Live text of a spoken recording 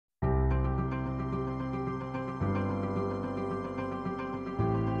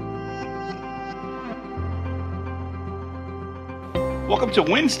Welcome to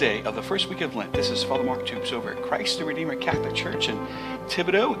Wednesday of the first week of Lent. This is Father Mark Tubes over at Christ the Redeemer Catholic Church in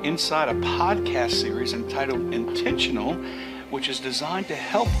Thibodaux inside a podcast series entitled Intentional, which is designed to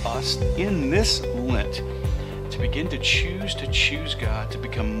help us in this Lent to begin to choose God, to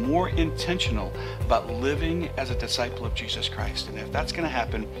become more intentional about living as a disciple of Jesus Christ. And if that's going to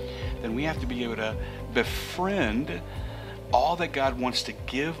happen, then we have to be able to befriend all that God wants to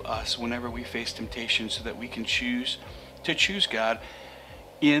give us whenever we face temptation so that we can choose God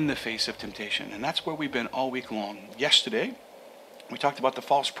in the face of temptation. And that's where we've been all week long. Yesterday, we talked about the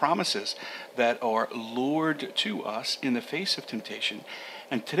false promises that are lured to us in the face of temptation.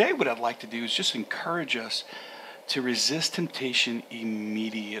 And today what I'd like to do is just encourage us to resist temptation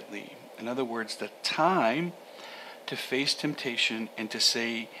immediately. In other words, the time to face temptation and to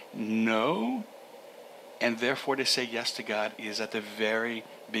say no, and therefore to say yes to God, is at the very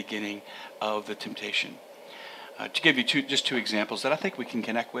beginning of the temptation. To give you just two examples that I think we can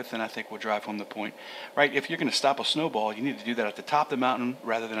connect with, and I think will drive home the point. Right? If you're going to stop a snowball, you need to do that at the top of the mountain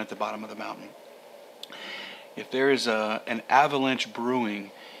rather than at the bottom of the mountain. If there is an avalanche brewing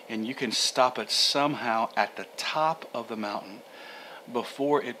and you can stop it somehow at the top of the mountain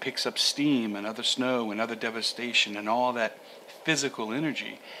before it picks up steam and other snow and other devastation and all that physical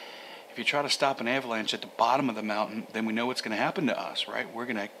energy, if you try to stop an avalanche at the bottom of the mountain, then we know what's going to happen to us, right? We're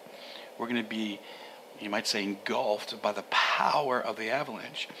going to be, you might say, engulfed by the power of the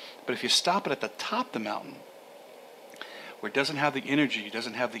avalanche. But if you stop it at the top of the mountain, where it doesn't have the energy,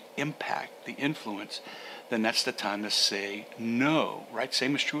 doesn't have the impact, the influence, then that's the time to say no, right?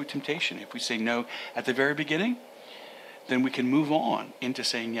 Same is true with temptation. If we say no at the very beginning, then we can move on into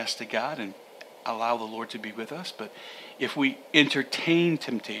saying yes to God and allow the Lord to be with us. But if we entertain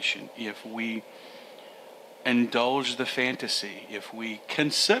temptation, if we indulge the fantasy, if we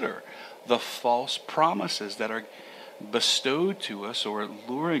consider the false promises that are bestowed to us or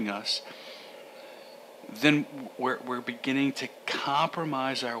luring us, then we're beginning to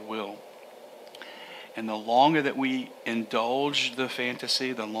compromise our will. And the longer that we indulge the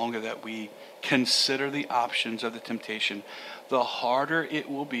fantasy, the longer that we consider the options of the temptation, the harder it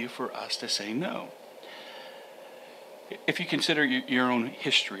will be for us to say no. If you consider your own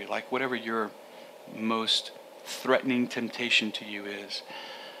history, like whatever your most threatening temptation to you is,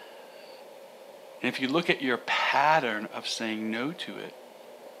 and if you look at your pattern of saying no to it,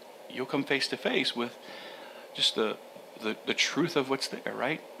 you'll come face to face with just the truth of what's there,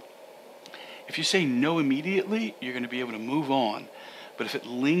 right? If you say no immediately, you're going to be able to move on. But if it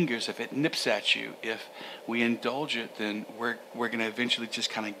lingers, if it nips at you, if we indulge it, then we're going to eventually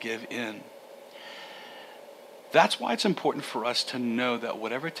just kind of give in. That's why it's important for us to know that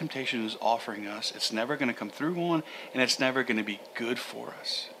whatever temptation is offering us, it's never going to come through on, and it's never going to be good for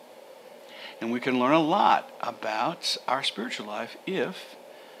us. And we can learn a lot about our spiritual life if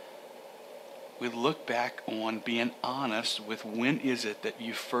we look back on being honest with when is it that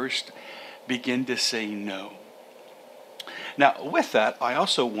you first begin to say no. Now, with that, I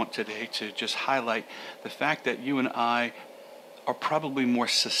also want today to just highlight the fact that you and I are probably more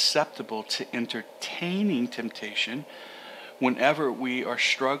susceptible to entertaining temptation whenever we are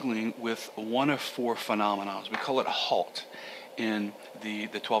struggling with one of four phenomena. We call it HALT in the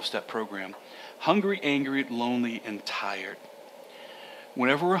 12-step program. Hungry, angry, lonely, and tired.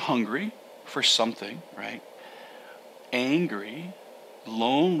 Whenever we're hungry for something, right? Angry,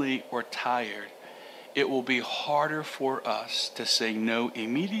 lonely, or tired, it will be harder for us to say no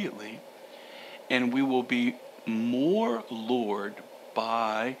immediately, and we will be more lured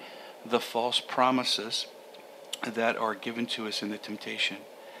by the false promises that are given to us in the temptation.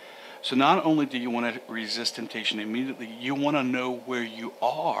 So not only do you want to resist temptation immediately, you want to know where you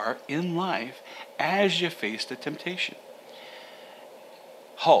are in life as you face the temptation.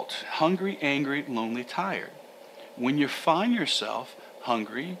 HALT, hungry, angry, lonely, tired. When you find yourself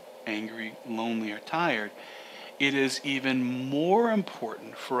hungry, angry, lonely, or tired, it is even more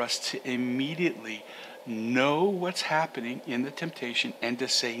important for us to immediately know what's happening in the temptation and to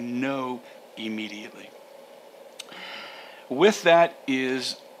say no immediately. With that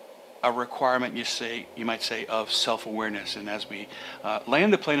is a requirement, you might say, of self-awareness. And as we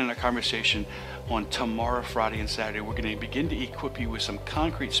land the plane in our conversation on tomorrow, Friday, and Saturday, we're going to begin to equip you with some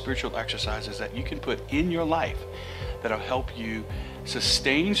concrete spiritual exercises that you can put in your life that'll help you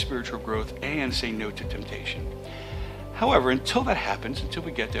sustain spiritual growth and say no to temptation. However, until that happens, until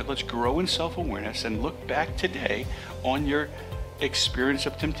we get there, let's grow in self-awareness and look back today on your experience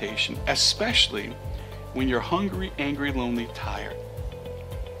of temptation, especially when you're hungry, angry, lonely, tired.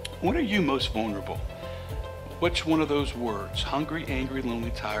 When are you most vulnerable? Which one of those words, hungry, angry, lonely,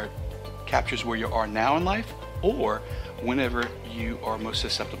 tired, captures where you are now in life or whenever you are most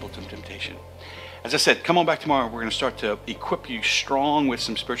susceptible to temptation. As I said, come on back tomorrow. We're going to start to equip you strong with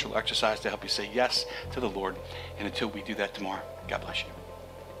some spiritual exercise to help you say yes to the Lord. And until we do that tomorrow, God bless you.